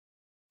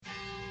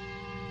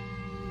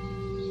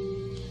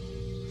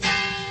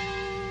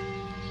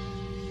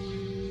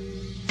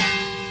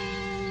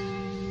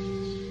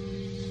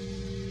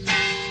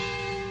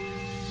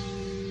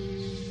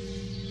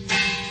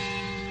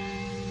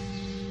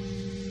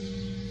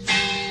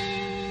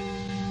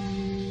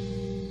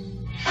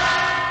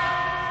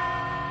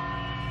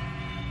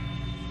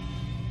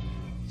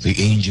The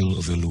angel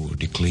of the Lord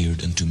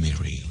declared unto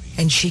Mary,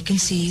 and she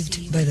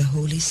conceived by the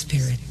Holy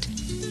Spirit.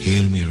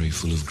 Hail Mary,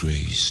 full of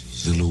grace,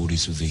 the Lord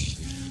is with thee.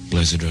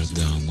 Blessed art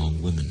thou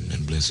among women,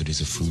 and blessed is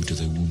the fruit of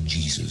thy womb,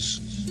 Jesus.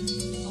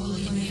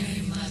 Holy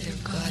Mary, Mother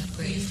of God,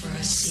 pray for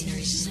us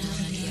sinners now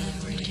and at the hour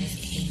of our death.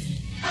 Amen.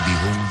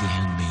 Behold the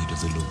handmaid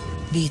of the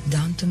Lord. Be it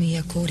done to me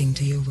according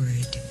to your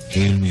word.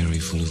 Hail Mary,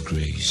 full of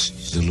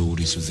grace, the Lord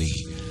is with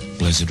thee.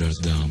 Blessed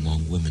art thou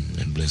among women,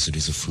 and blessed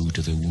is the fruit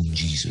of thy womb,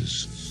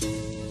 Jesus.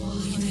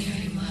 Holy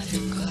Mary, Mother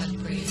of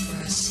God, pray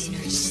for us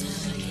sinners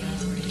now and at the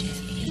hour of our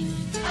death. Amen.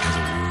 And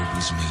the Word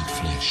was made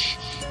flesh,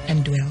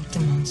 And dwelt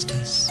amongst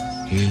us.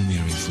 Hail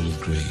Mary, full of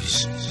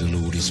grace, the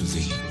Lord is with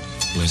thee.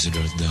 Blessed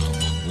art thou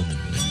among women,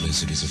 and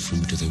blessed is the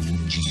fruit of thy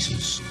womb,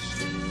 Jesus.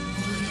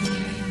 Holy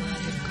Mary,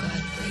 Mother of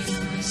God, pray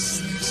for us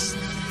sinners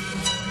now and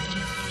at the hour of our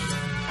death.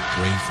 Amen.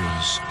 Pray for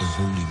us, O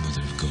Holy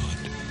Mother of God,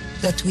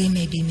 that we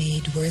may be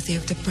made worthy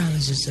of the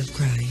promises of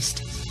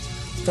Christ.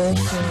 Pour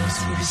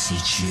forth, we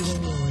beseech you, O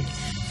Lord,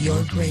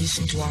 your grace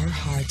into our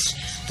hearts,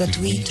 that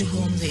we, to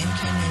whom the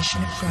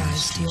incarnation of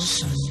Christ, your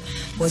Son,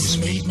 was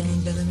made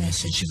known by the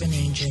message of an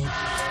angel,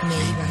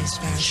 may by his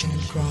passion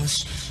and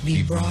cross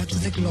be brought to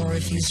the glory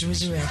of his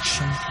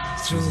resurrection,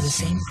 through the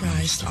same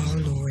Christ our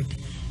Lord.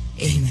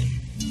 Amen.